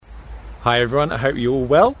Hi everyone, I hope you're all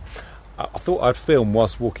well. I thought I'd film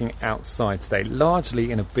whilst walking outside today,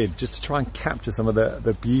 largely in a bid just to try and capture some of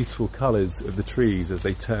the beautiful colours of the trees as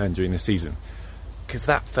they turn during the season, because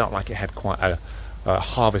that felt like it had quite a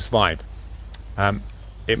harvest vibe.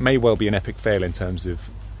 It may well be an epic fail in terms of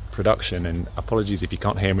production, and apologies if you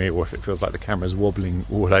can't hear me or if it feels like the camera's wobbling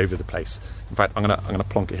all over the place. In fact, I'm gonna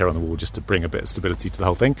plonk it here on the wall just to bring a bit of stability to the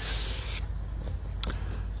whole thing.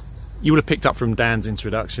 You would have picked up from Dan's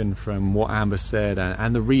introduction, from what Amber said,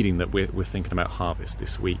 and the reading that we're thinking about harvest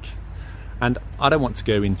this week. And I don't want to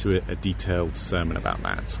go into a detailed sermon about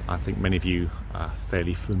that. I think many of you are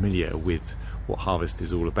fairly familiar with what harvest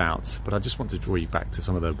is all about, but I just want to draw you back to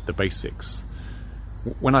some of the basics.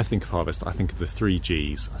 When I think of harvest, I think of the 3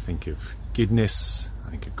 G's. I think of goodness, I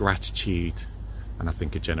think of gratitude, and I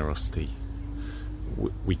think of generosity.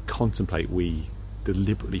 We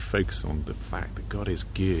deliberately focus on the fact that God is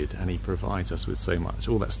good and He provides us with so much.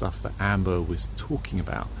 All that stuff that Amber was talking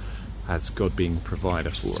about as God being a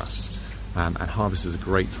provider for us. And harvest is a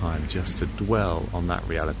great time just to dwell on that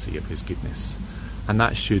reality of His goodness. And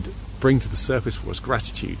that should bring to the surface for us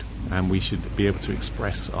gratitude, and we should be able to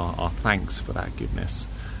express our thanks for that goodness.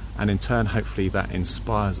 And in turn, hopefully that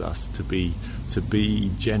inspires us to be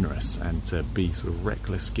generous and to be sort of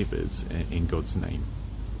reckless givers in God's name.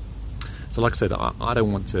 So like I said, I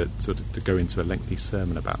don't want to go into a lengthy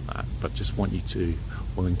sermon about that, but just want you to,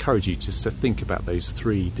 or encourage you just to think about those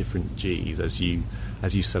 3 different G's as you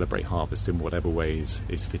celebrate harvest in whatever way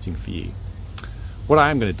is fitting for you. What I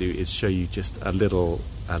am going to do is show you just a little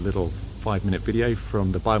 5-minute video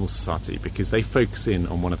from the Bible Society, because they focus in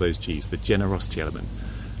on one of those G's, the generosity element,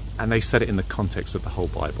 and they set it in the context of the whole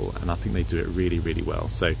Bible, and I think they do it really, really well.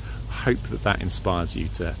 So I hope that inspires you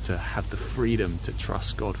to have the freedom to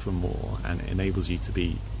trust God for more, and it enables you to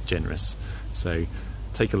be generous. So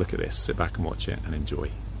take a look at this, sit back and watch it and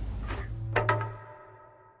enjoy.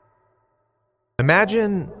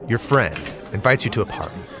 Imagine your friend invites you to a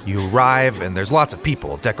party. You arrive and there's lots of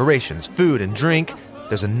people, decorations, food and drink.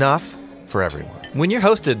 There's enough for everyone. When you're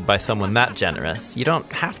hosted by someone that generous, you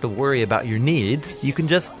don't have to worry about your needs. You can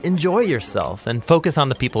just enjoy yourself and focus on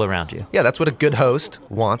the people around you. Yeah, that's what a good host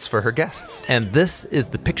wants for her guests. And this is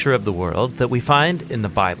the picture of the world that we find in the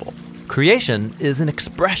Bible. Creation is an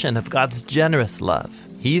expression of God's generous love.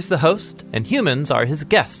 He's the host, and humans are His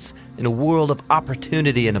guests in a world of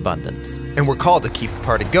opportunity and abundance. And we're called to keep the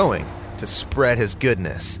party going, to spread His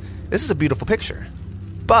goodness. This is a beautiful picture.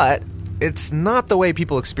 But it's not the way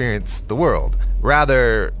people experience the world.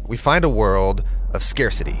 Rather, we find a world of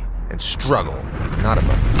scarcity and struggle, not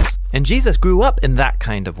abundance. And Jesus grew up in that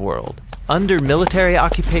kind of world. Under military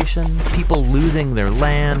occupation, people losing their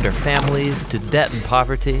land or families to debt and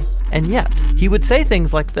poverty. And yet, He would say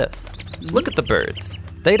things like this. Look at the birds.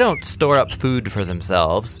 They don't store up food for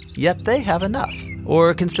themselves, yet they have enough.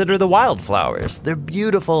 Or consider the wildflowers. They're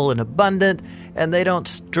beautiful and abundant, and they don't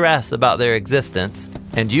stress about their existence.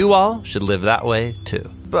 And you all should live that way too.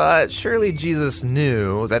 But surely Jesus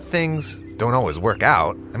knew that things don't always work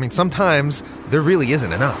out. I mean, sometimes there really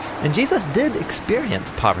isn't enough. And Jesus did experience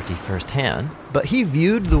poverty firsthand, but He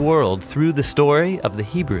viewed the world through the story of the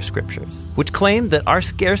Hebrew Scriptures, which claimed that our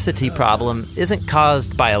scarcity problem isn't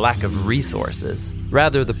caused by a lack of resources.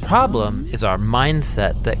 Rather, the problem is our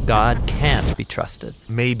mindset that God can't be trusted.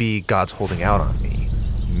 Maybe God's holding out on me.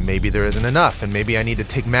 Maybe there isn't enough, and maybe I need to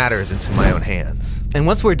take matters into my own hands. And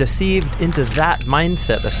once we're deceived into that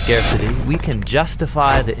mindset of scarcity, we can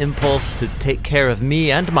justify the impulse to take care of me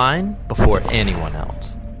and mine before anyone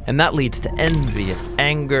else. And that leads to envy and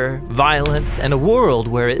anger, violence, and a world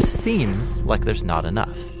where it seems like there's not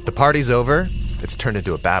enough. The party's over, it's turned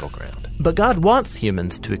into a battleground. But God wants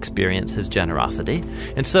humans to experience His generosity,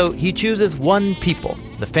 and so He chooses one people,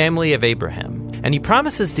 the family of Abraham, and He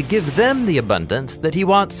promises to give them the abundance that He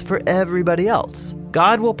wants for everybody else.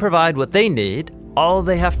 God will provide what they need. All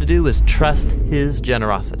they have to do is trust His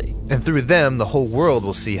generosity. And through them, the whole world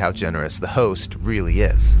will see how generous the host really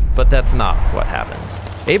is. But that's not what happens.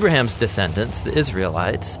 Abraham's descendants, the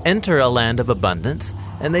Israelites, enter a land of abundance,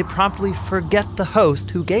 and they promptly forget the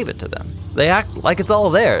host who gave it to them. They act like it's all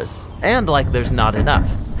theirs, and like there's not enough.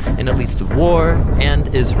 And it leads to war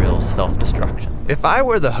and Israel's self-destruction. If I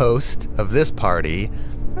were the host of this party,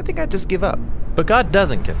 I think I'd just give up. But God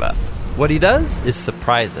doesn't give up. What He does is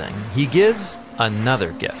surprising. He gives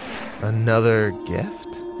another gift. Another gift?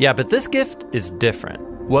 Yeah, but this gift is different.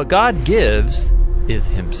 What God gives is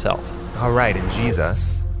Himself. All right, and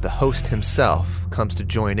Jesus, the host Himself, comes to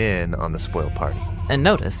join in on the spoiled party. And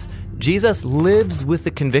notice, Jesus lives with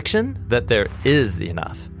the conviction that there is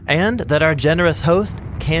enough, and that our generous host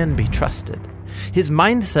can be trusted. His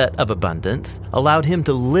mindset of abundance allowed him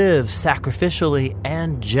to live sacrificially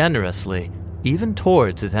and generously, even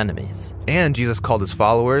towards his enemies. And Jesus called his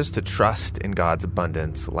followers to trust in God's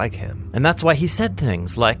abundance like him. And that's why he said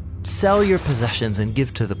things like, sell your possessions and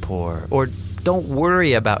give to the poor, or don't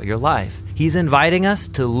worry about your life. He's inviting us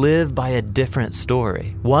to live by a different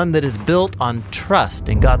story, one that is built on trust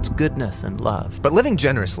in God's goodness and love. But living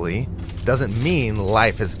generously doesn't mean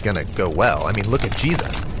life is gonna go well. I mean, look at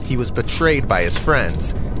Jesus. He was betrayed by his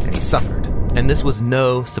friends, and he suffered. And this was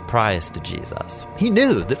no surprise to Jesus. He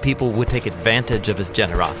knew that people would take advantage of his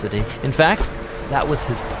generosity. In fact, that was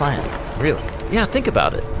his plan. Really? Yeah, think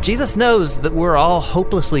about it. Jesus knows that we're all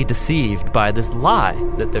hopelessly deceived by this lie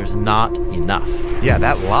that there's not enough. Yeah,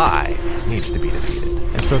 that lie needs to be defeated.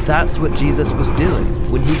 And so that's what Jesus was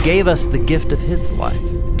doing when he gave us the gift of his life.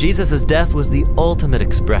 Jesus' death was the ultimate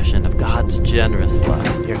expression of God's generous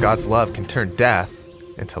love. Yeah, God's love can turn death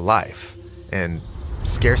into life and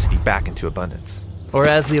scarcity back into abundance. Or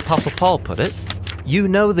as the Apostle Paul put it, you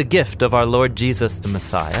know the gift of our Lord Jesus the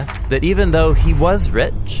Messiah, that even though he was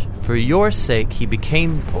rich, for your sake he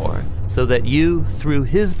became poor, so that you, through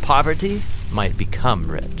his poverty, might become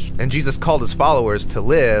rich. And Jesus called his followers to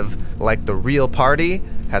live like the real party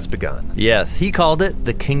has begun. Yes, he called it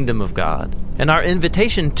the kingdom of God. And our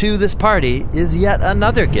invitation to this party is yet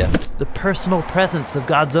another gift, the personal presence of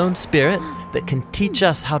God's own Spirit that can teach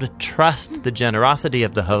us how to trust the generosity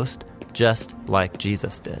of the host, just like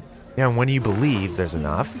Jesus did. Yeah, and when you believe there's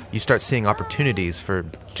enough, you start seeing opportunities for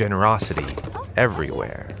generosity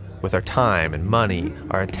everywhere. With our time and money,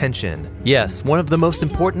 our attention. Yes, one of the most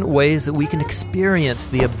important ways that we can experience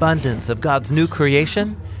the abundance of God's new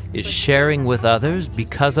creation is sharing with others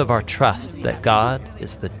because of our trust that God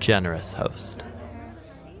is the generous host.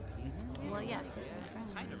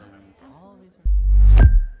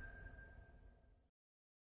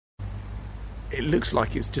 It looks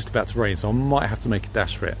like it's just about to rain, so I might have to make a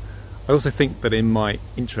dash for it. I also think that in my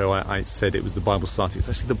intro I said it was the Bible Started. It's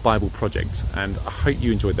actually the Bible Project, and I hope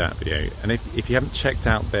you enjoyed that video. And if you haven't checked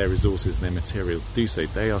out their resources and their materials, do so.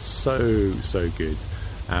 They are so good,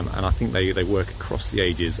 and I think they work across the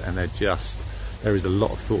ages, and there is a lot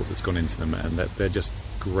of thought that's gone into them, and they're just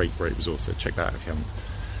great resources. So check that out if you haven't.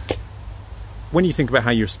 When you think about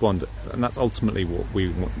how you respond, and that's ultimately what we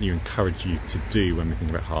want you encourage you to do when we think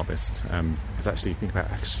about harvest, is actually think about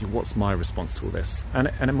what's my response to all this, and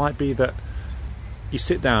it might be that you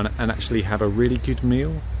sit down and actually have a really good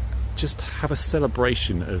meal, just have a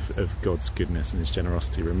celebration of God's goodness and his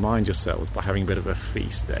generosity. Remind yourselves by having a bit of a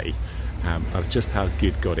feast day of just how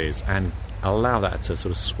good God is, and allow that to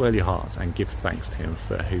sort of swirl your hearts and give thanks to him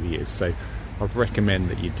for who he is. So I'd recommend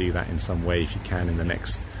that you do that in some way if you can in the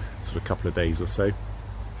next sort of couple of days or so.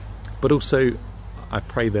 But also I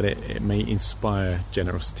pray that it may inspire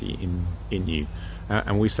generosity in you,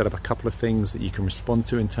 and we've set up a couple of things that you can respond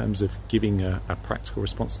to in terms of giving a practical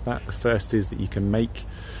response to that. The first is that you can make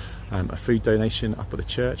a food donation up at the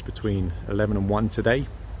church between 11 and 1 today,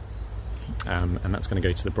 and that's going to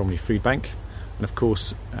go to the Bromley Food Bank. And of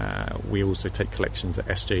course we also take collections at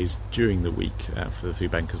SJ's during the week for the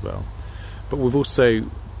food bank as well. But we've also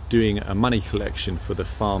doing a money collection for the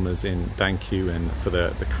farmers in Danku and for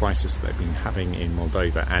the crisis that they've been having in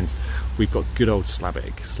Moldova. And we've got good old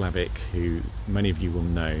Slavik, who many of you will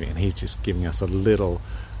know, and he's just giving us a little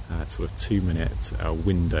sort of 2-minute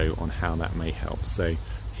window on how that may help. So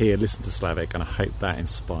here, listen to Slavik, and I hope that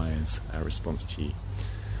inspires a response to you.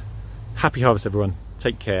 Happy harvest, everyone.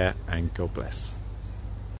 Take care, and God bless.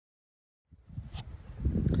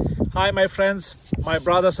 Hi, my friends, my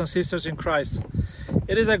brothers and sisters in Christ.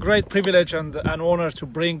 It is a great privilege and an honor to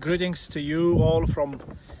bring greetings to you all from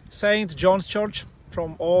St. John's Church,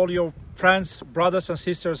 from all your friends, brothers and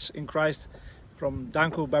sisters in Christ from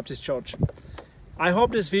Danku Baptist Church. I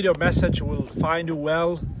hope this video message will find you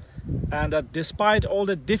well, and that despite all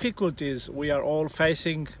the difficulties we are all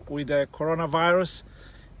facing with the coronavirus,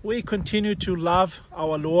 we continue to love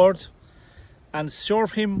our Lord and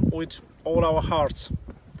serve him with all our hearts.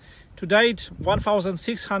 To date,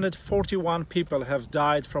 1,641 people have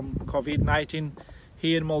died from COVID-19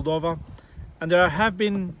 here in Moldova, and there have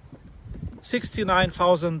been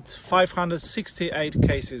 69,568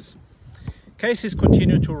 cases. Cases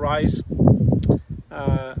continue to rise,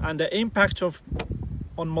 and the impact on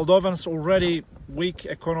Moldovans' already weak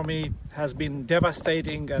economy has been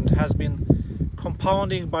devastating and has been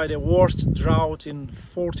compounding by the worst drought in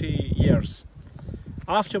 40 years.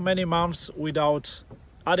 After many months without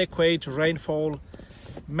adequate rainfall,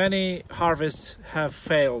 many harvests have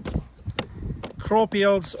failed. Crop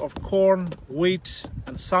yields of corn, wheat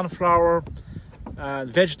and sunflower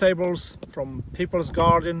and vegetables from people's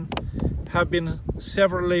garden have been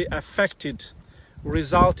severely affected,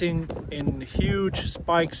 resulting in huge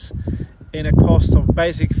spikes in the cost of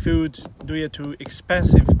basic food due to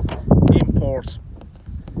expensive imports.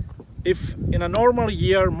 If in a normal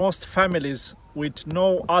year most families with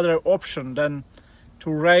no other option than to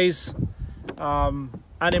raise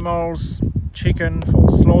animals, chicken for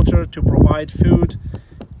slaughter to provide food,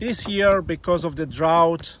 this year because of the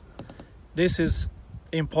drought this is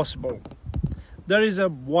impossible. There is a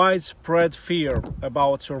widespread fear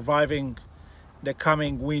about surviving the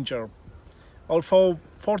coming winter. Although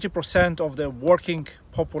 40% of the working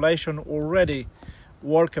population already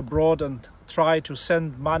work abroad and try to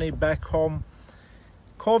send money back home,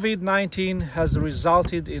 COVID-19 has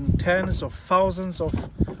resulted in tens of thousands of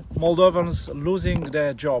Moldovans losing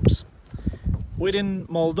their jobs. Within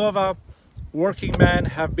Moldova, working men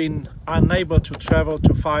have been unable to travel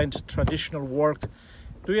to find traditional work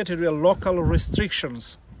due to the local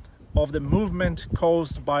restrictions of the movement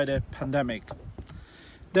caused by the pandemic.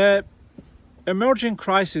 The emerging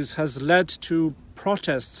crisis has led to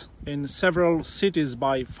protests in several cities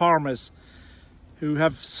by farmers who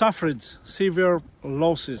have suffered severe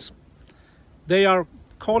losses. They are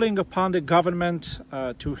calling upon the government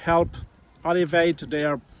to help alleviate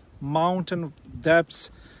their mountain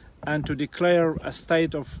debts and to declare a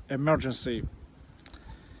state of emergency.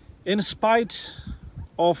 In spite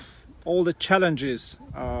of all the challenges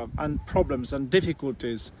and problems and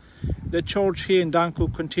difficulties, the church here in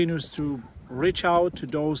Danku continues to reach out to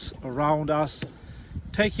those around us,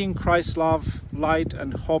 taking Christ's love, light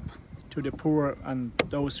and hope to the poor and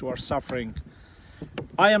those who are suffering.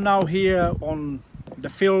 I am now here on the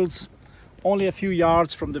fields, only a few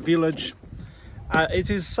yards from the village.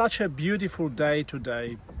 It is such a beautiful day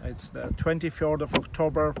today. It's the 23rd of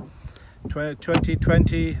October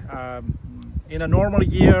 2020. In a normal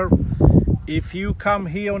year, if you come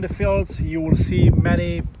here on the fields, you will see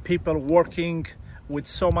many people working with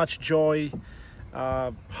so much joy,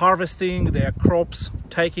 harvesting their crops,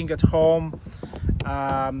 taking it home,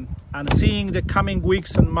 and seeing the coming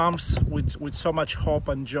weeks and months with so much hope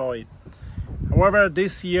and joy. However,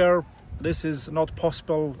 this year, this is not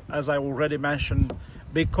possible, as I already mentioned.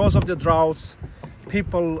 Because of the droughts,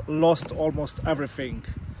 people lost almost everything,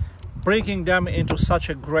 bringing them into such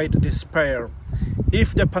a great despair.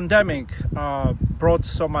 If the pandemic brought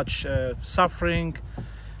so much suffering,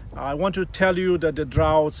 I want to tell you that the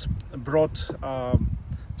droughts brought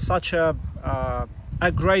such a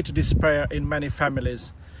great despair in many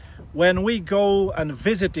families. When we go and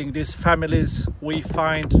visiting these families, we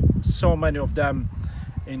find so many of them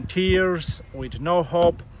in tears, with no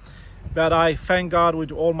hope. But I thank God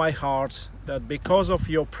with all my heart that because of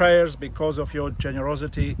your prayers, because of your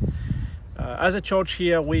generosity, as a church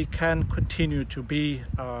here, we can continue to be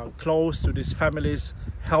close to these families,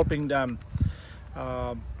 helping them.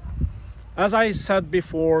 As I said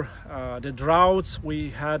before, the droughts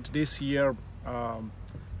we had this year,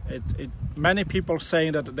 many people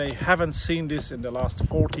saying that they haven't seen this in the last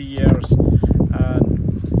 40 years.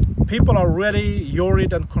 And people are really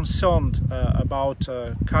worried and concerned about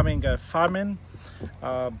coming a famine.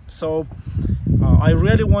 So I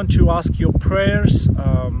really want to ask your prayers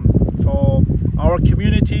for our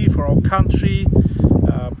community, for our country.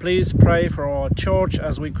 Please pray for our church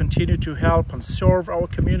as we continue to help and serve our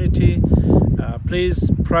community. Please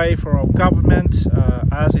pray for our government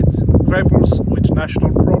as it grapples with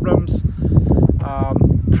national problems.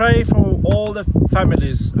 Pray for all the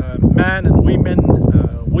families, men and women,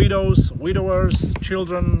 widows, widowers,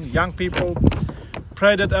 children, young people.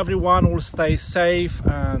 Pray that everyone will stay safe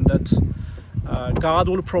and that God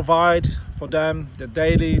will provide for them the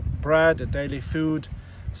daily bread, the daily food,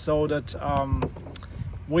 so that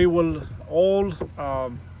we will all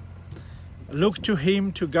look to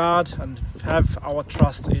Him, to God, and have our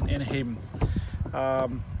trust in Him.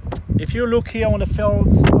 If you look here on the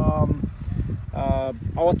fields,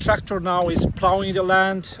 our tractor now is plowing the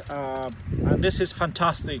land, and this is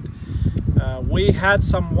fantastic. We had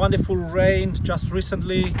some wonderful rain just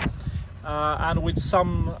recently, and with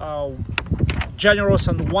some generous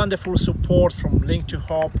and wonderful support from Link to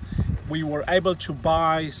Hope, we were able to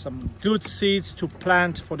buy some good seeds to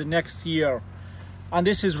plant for the next year. And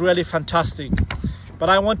this is really fantastic. But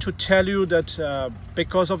I want to tell you that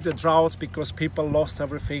because of the droughts, because people lost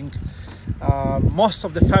everything, most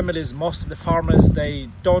of the families, most of the farmers, they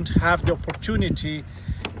don't have the opportunity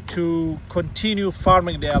to continue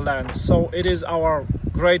farming their land. So it is our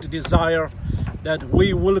great desire that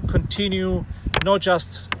we will continue not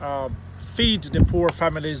just feed the poor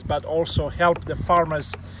families, but also help the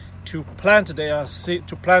farmers to plant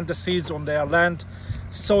the seeds on their land,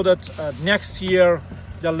 so that next year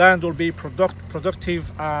the land will be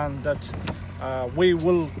productive, and that we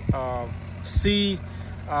will see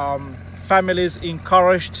families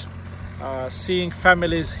encouraged, seeing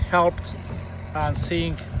families helped, and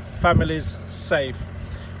seeing families safe.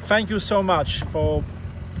 Thank you so much for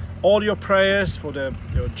all your prayers, for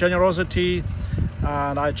your generosity,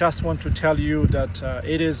 and I just want to tell you that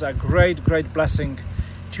it is a great blessing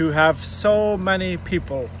to have so many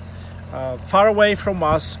people far away from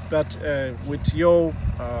us, but with your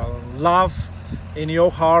love in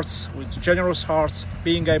your hearts, with generous hearts,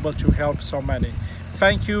 being able to help so many.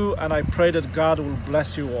 Thank you, and I pray that God will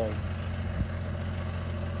bless you all.